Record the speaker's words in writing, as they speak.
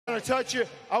want to touch it.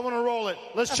 I want to roll it.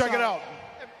 Let's check it out.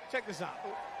 Check this out.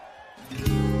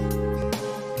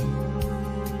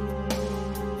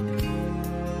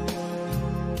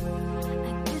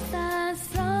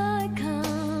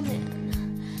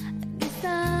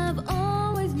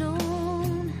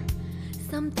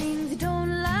 Some things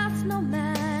don't last no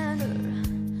matter,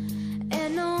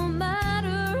 and no matter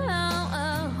how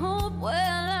I hope,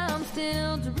 well, I'm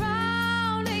still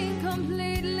drowning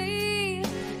completely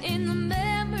in the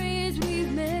memories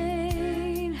we've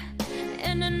made,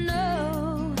 and I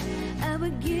know I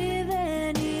would give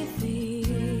anything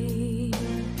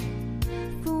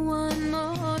for one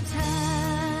more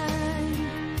time,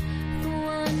 for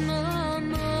one more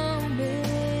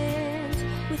moment,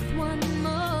 with one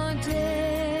more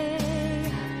day.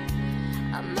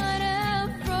 I might have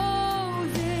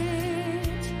froze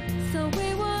it, so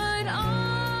we would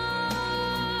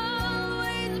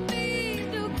always be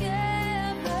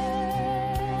together.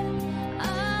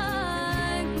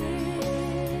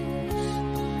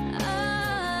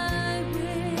 I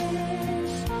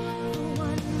wish for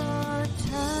one more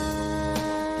time.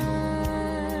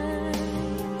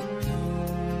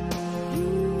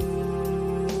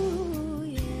 Ooh,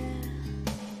 yeah.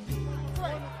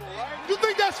 You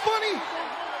think that's funny?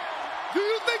 Do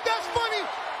you think that's funny?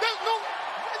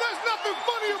 There's nothing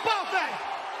funny about that.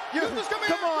 You just come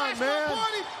on, and crash man. my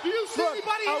party. Do you see Look,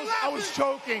 anybody here laughing? I was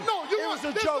joking. No, It was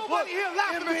a there's joke. nobody here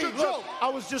laughing at your joke. I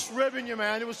was just ribbing you,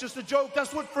 man. It was just a joke.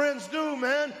 That's what friends do,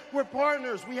 man. We're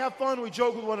partners. We have fun. We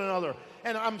joke with one another.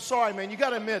 And I'm sorry, man. You got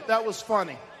to admit, that was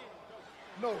funny.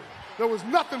 No, there was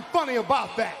nothing funny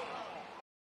about that.